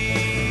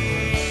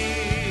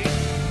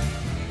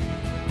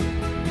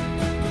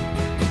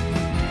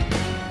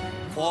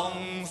狂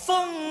風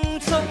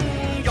中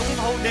擁抱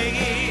你，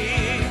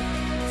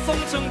風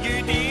中雨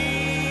點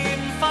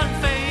翻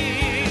飛，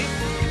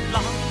冷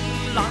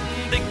冷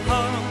的向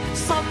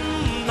心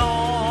內。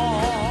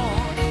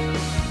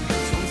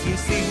從前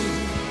事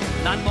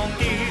難忘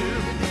掉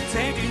這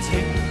段情，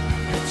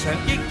長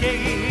憶記，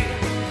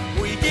回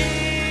憶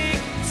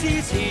痴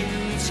纏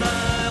着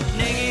你。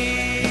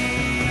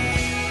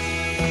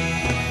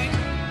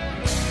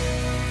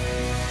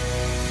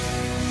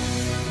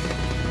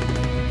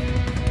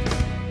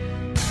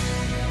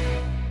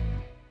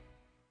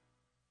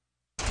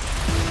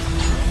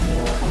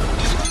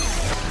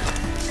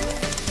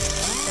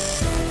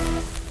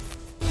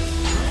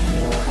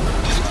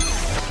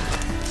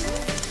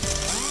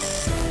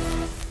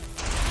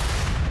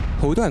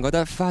好多人覺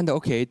得翻到屋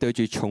企對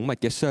住寵物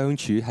嘅相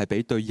處係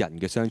比對人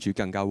嘅相處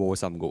更加窩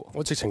心㗎喎。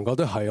我直情覺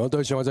得係，我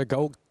對住我隻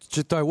狗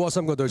絕對係窩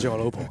心過對住我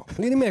老婆。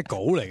呢啲咩稿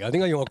嚟㗎？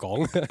點解要我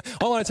講嘅？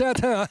好，我哋即刻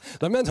聽下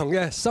林欣彤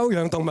嘅《收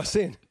養動物》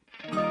先。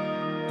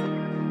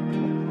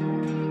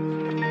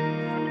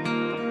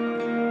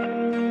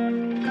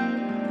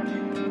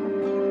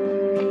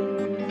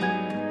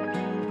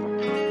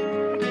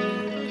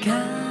街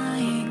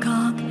角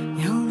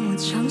有沒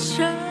曾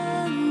相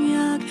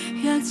約，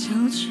約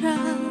就將。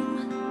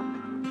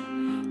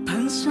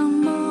憑什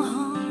麼可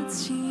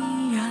自由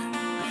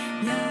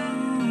人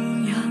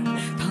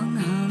躺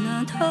下那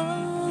土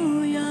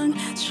壤，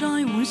再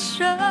回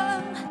想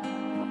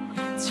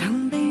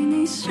曾被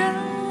你收養，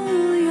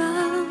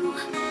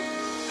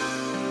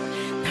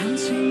但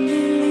情願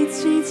烈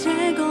至這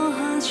個下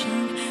場，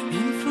連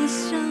負心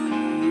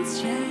這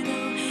都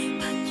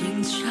不認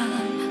真。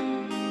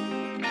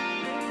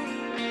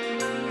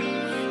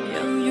猶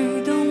如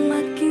動物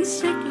見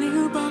識了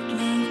薄涼，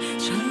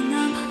才吶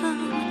喊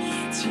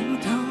照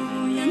到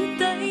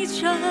低進，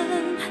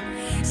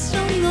深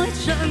愛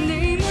着你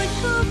沒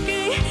顧忌，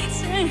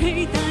這戲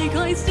大概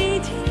是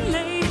天理，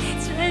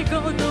這個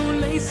道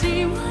理是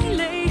歪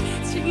理，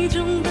始終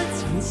不曾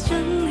生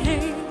氣。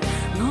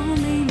我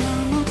未麻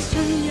木信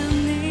任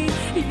你，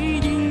已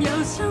然有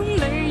心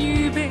理預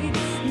備，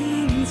面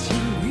前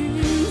遠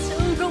走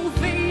高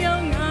飛優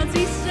雅至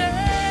死，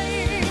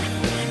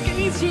幾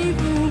次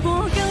路過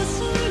舊天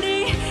地，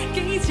幾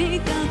次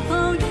踏破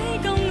幾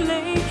公里，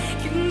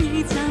竟已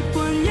習慣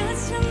一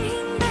生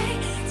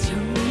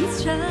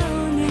找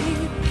你，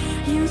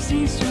要是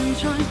常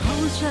在抱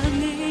着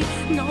你，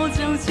我就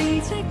正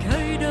職去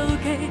妒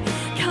忌，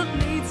給你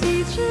置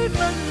諸不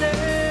理。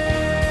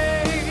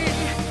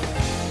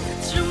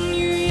終於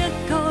一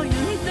個人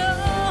都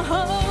好，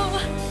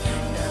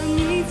但已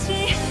知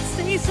死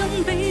心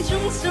比忠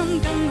心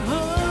更好。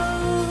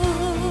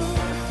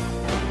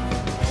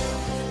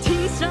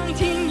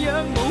若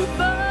無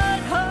不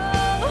可，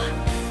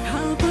下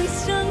半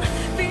生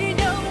別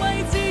有為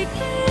自己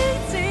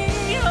自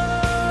豪。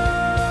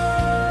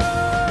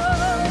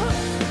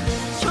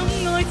寵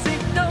愛直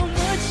到沒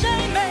趣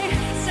味，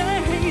捨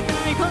棄大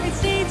概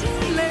是天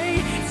理，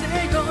這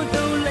個道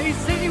理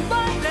是歪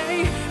理，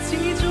始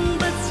終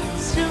不曾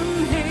生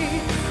氣。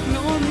我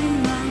未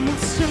盲目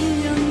信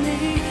任你，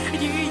已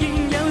現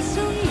有心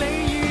理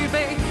預備，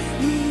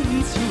面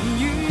前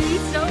宇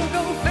宙高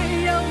飛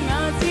優雅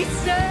至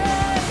死。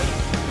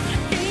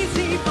幾次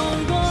步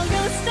過有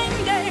星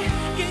地，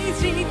幾次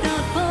踏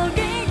破幾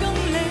公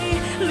里，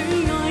戀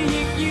愛亦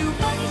要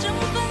分種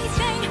分清。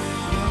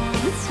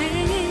請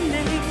你，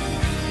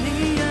你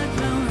若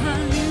留下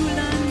了爛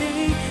你，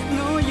我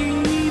願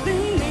意俾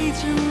你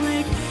盡力，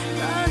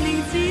把你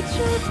置諸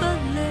不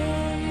理。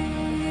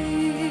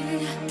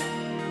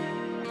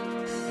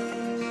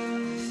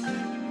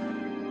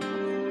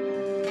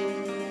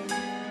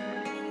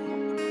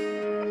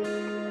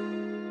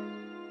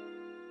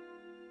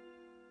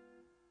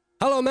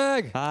Hello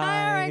Meg，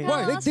 係。喂，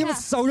你點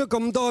瘦咗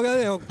咁多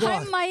嘅？又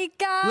係咪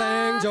㗎？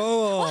靚咗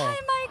喎！係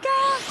咪㗎？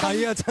係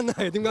啊，真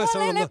係點解瘦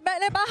咁多？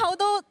你把口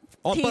都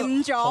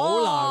甜咗。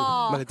好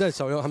難，唔係你真係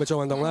瘦咗，係咪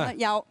做運動咧？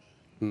有。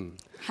嗯。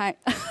係，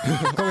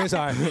恭喜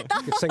晒，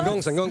成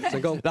功。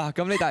嗱，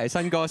咁你帶嚟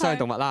新歌《雙養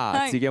動物》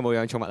啦，自己有冇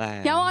養寵物咧？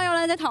有啊，有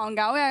兩隻唐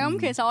狗嘅。咁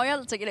其實我一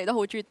直以嚟都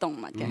好中意動物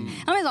嘅。咁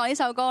其實我呢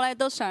首歌咧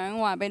都想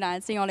話俾大家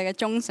知，我哋嘅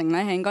忠誠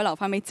咧係應該留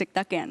翻俾值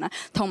得嘅人啦。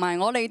同埋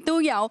我哋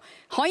都有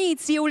可以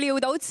照料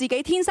到自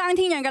己天生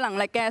天養嘅能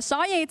力嘅，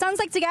所以珍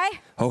惜自己。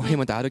好，希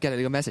望大家都 get 到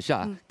呢個 message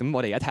啦。咁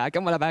我哋而家睇下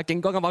今個禮拜嘅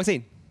勁歌金榜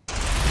先。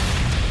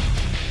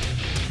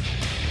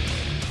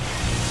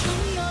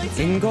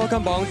勁歌金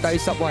榜第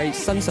10位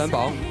新上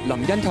榜，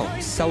林欣彤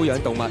收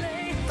養動物。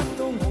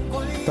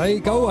第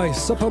9位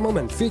Super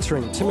Moment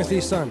featuring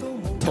Timothy Sun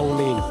童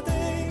年。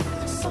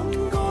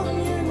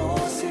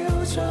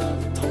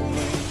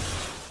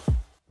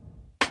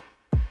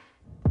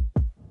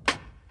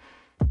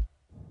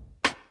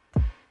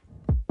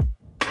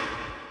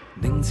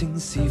寧靜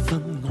時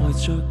分呆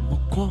着目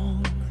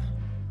光，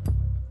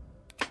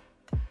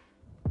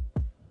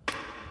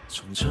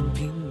從唱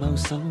片某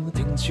首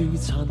停住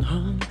殘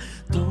響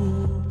賭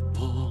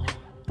博，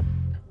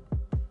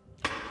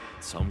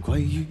慚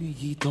愧於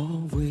耳朵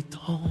回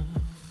蕩，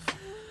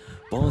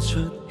播出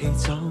戲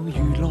找娛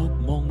樂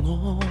忘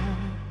我，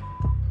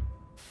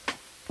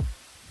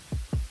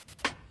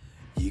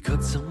而卻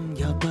怎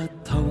也不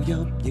投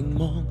入熒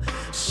幕，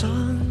雙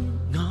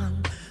眼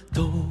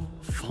都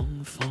放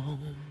放，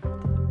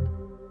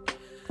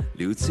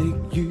聊藉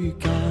於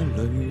家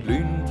裏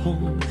亂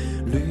碰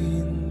亂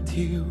跳，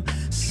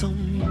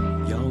心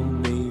有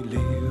未了，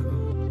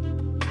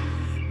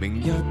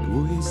明日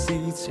會是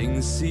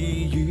晴是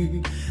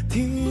雨，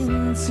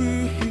天知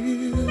曉。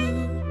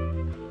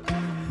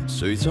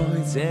誰在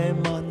這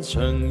漫長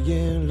夜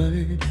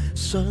裏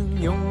相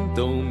擁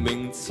到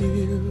明朝？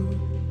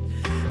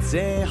這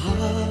刻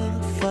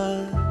忽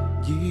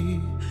已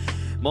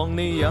望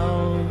你悠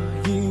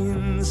然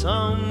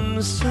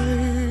沉睡，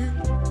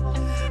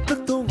得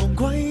到昂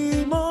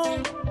貴嗎？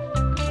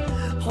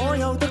可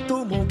有得到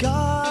無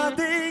價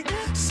的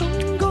心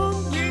光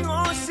與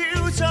我笑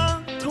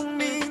着同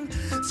眠，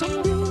枕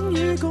邊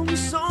與共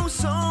數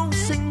數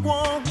星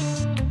光，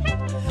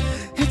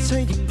一切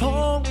仍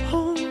撲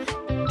空。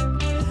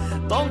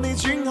當你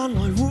轉眼來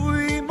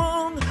回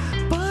望，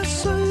不需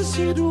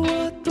說話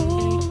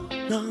都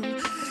能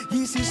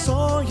已是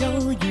所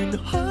有緣許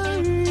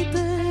的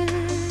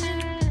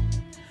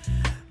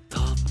答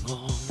案。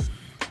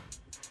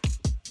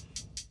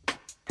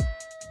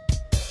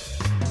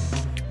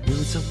秒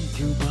針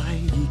跳擺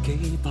已幾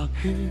百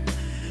圈，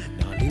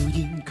拿了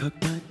煙卻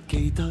不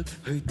記得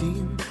去點，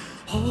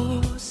可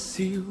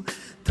笑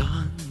但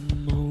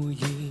無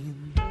言。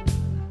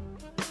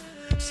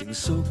成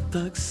熟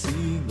得使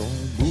我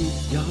沒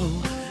有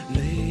力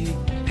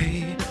氣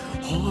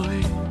開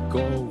個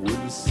玩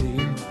笑，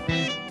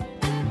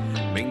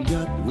明日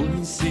會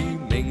是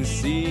明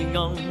是暗，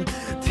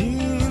天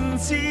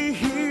知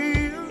曉。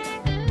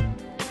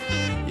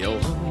遊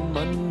行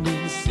吻面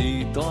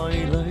時代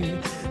裏，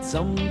枕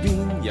邊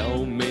有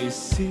微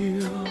笑，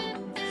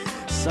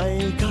世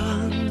間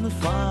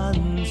翻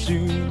轉，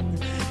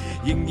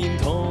仍然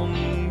童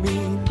面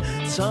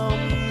沉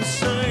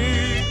睡。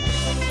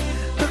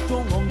得到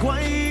昂貴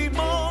嗎？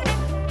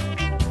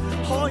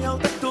可有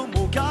得到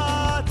無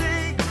價的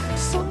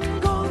心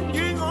光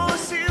與我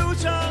笑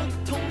着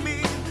同眠，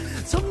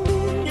枕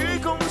邊與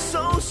共數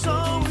數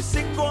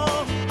星光，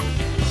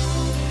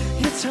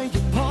一切仍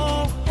撲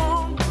空。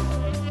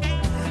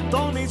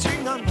當你轉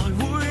眼來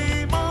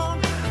回望，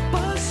不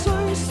需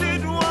說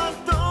話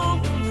都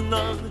能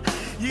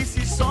已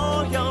是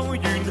所有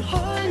緣許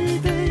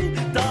的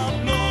答案。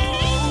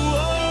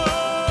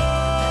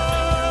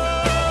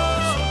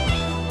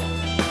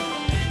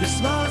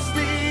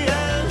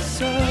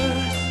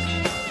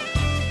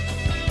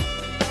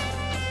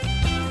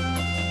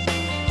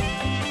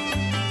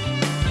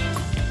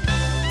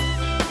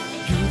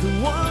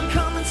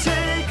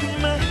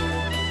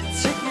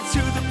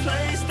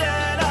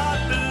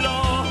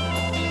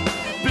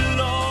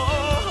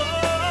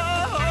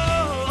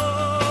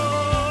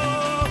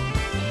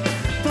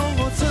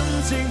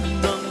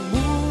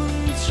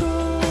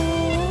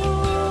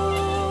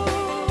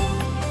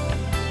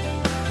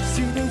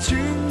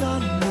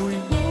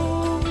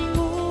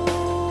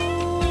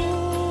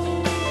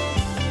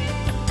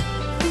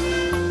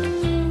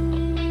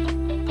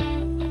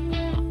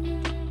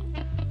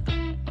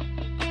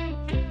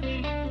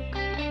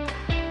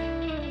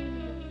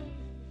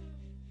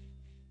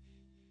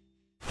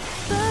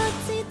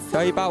第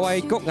8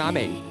位谷婭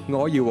溦，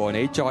我要和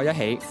你在一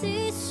起。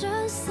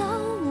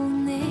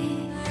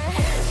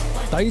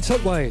第7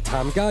位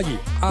譚嘉儀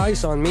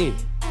Eyes on Me。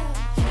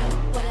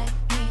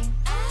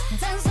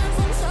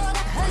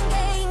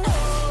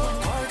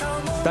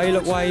第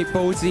6位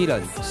布志綸，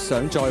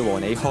想再和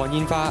你看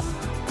煙花。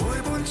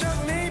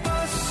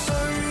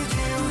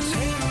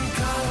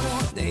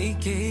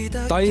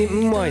第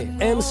5位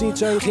MC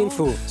張天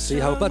賦，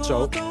時候不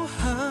早。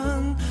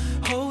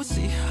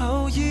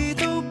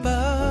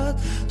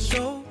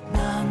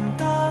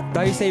第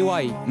4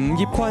位吳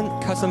業坤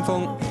Cousin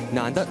風，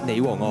難得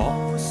你和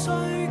我。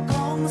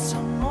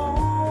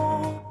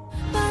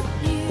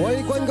季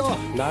軍歌，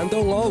難道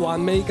我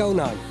還未夠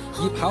難？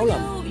葉巧琳。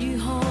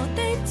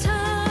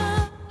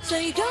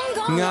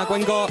亞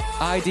軍歌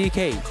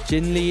IDK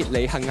Jenny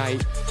李幸毅。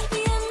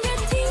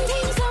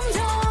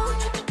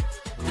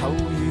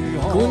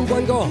冠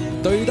軍歌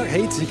對得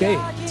起自己，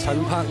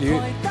陳柏宇。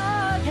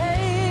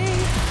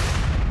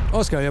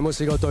Oscar 有冇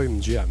試過對唔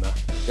住人啊？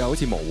又好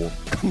似冇喎。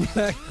咁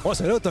叻，我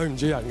成日都對唔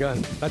住人㗎，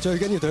但最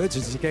緊要對得住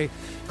自己。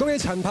恭喜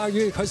陳柏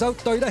宇，佢首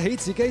對得起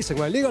自己成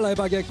為呢個禮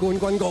拜嘅冠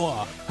軍歌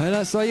啊！係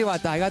啦，所以話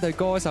大家對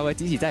歌手嘅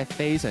支持真係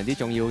非常之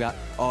重要㗎。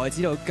我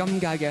知道今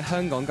屆嘅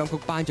香港金曲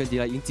頒獎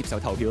典禮已經接受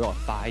投票咯，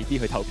快啲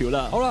去投票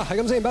啦！好啦，係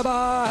咁先，拜拜，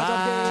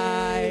下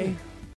集見。